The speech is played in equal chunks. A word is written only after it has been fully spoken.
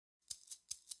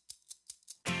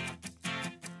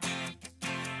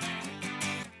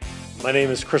My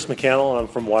name is Chris McCannell, and I'm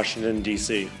from Washington,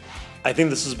 D.C. I think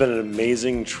this has been an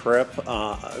amazing trip.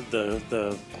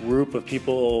 The group of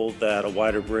people that A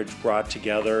Wider Bridge brought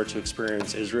together to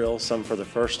experience Israel, some for the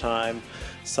first time,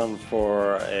 some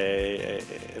for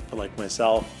like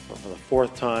myself, for the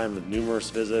fourth time, with numerous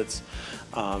visits,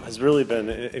 has really been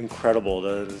incredible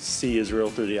to see Israel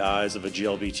through the eyes of a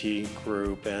GLBT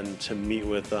group and to meet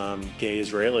with gay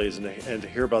Israelis and to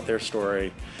hear about their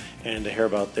story and to hear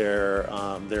about their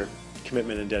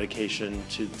commitment and dedication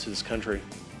to this country.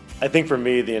 I think for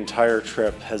me, the entire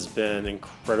trip has been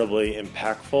incredibly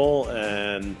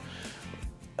impactful,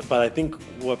 but I think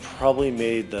what probably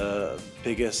made the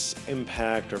biggest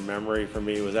impact or memory for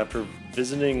me was after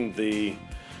visiting the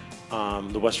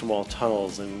Western Wall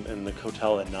tunnels and the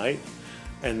hotel at night,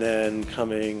 and then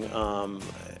coming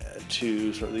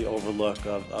to sort of the overlook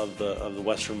of the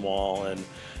Western Wall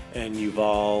and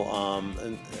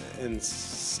Yuval and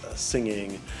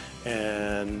singing.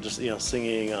 And just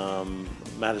singing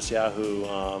Matisyahu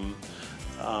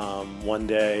one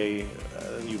day,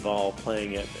 Yuval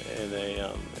playing it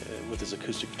with his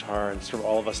acoustic guitar, and sort of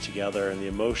all of us together, and the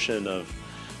emotion of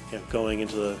going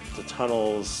into the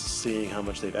tunnels, seeing how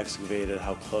much they've excavated,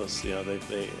 how close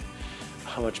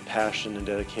how much passion and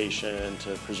dedication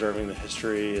to preserving the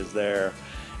history is there,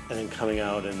 and then coming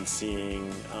out and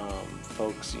seeing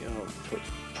folks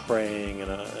praying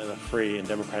in a free and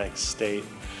democratic state.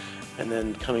 And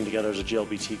then coming together as a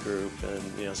GLBT group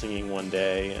and singing One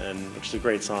Day, which is a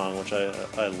great song, which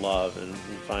I love and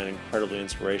find incredibly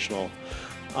inspirational.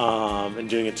 And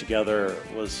doing it together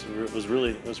was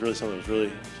really something that was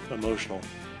really emotional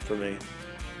for me.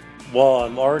 Well,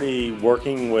 I'm already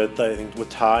working with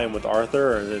Ty and with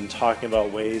Arthur, and then talking about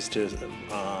ways to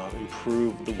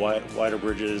improve the Wider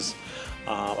Bridge's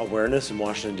awareness in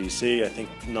Washington, D.C. I think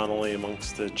not only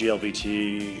amongst the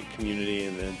GLBT community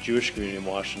and the Jewish community in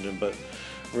Washington, but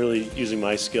really using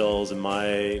my skills and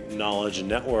my knowledge and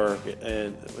network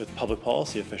and with public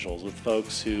policy officials, with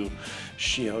folks who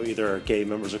either are gay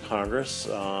members of Congress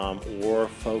or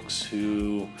folks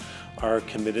who are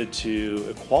committed to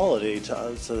equality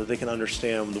so that they can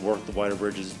understand the work the Wider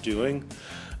Bridge is doing,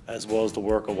 as well as the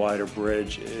work A Wider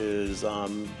Bridge is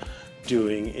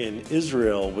doing in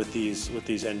Israel with these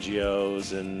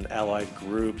NGOs and allied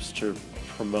groups to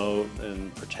promote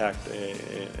and protect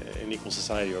an equal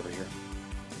society over here.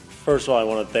 First of all, I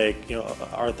want to thank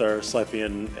Arthur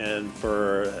and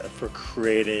for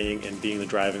creating and being the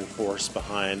driving force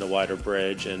behind the Wider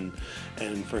Bridge and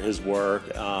for his work,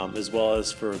 as well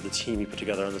as for the team he put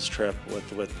together on this trip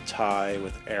with Ty,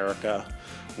 with Erica,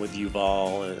 with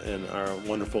Yuval, and our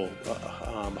wonderful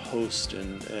host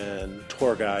and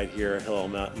tour guide here, Hillel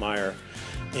Meyer,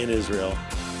 in Israel.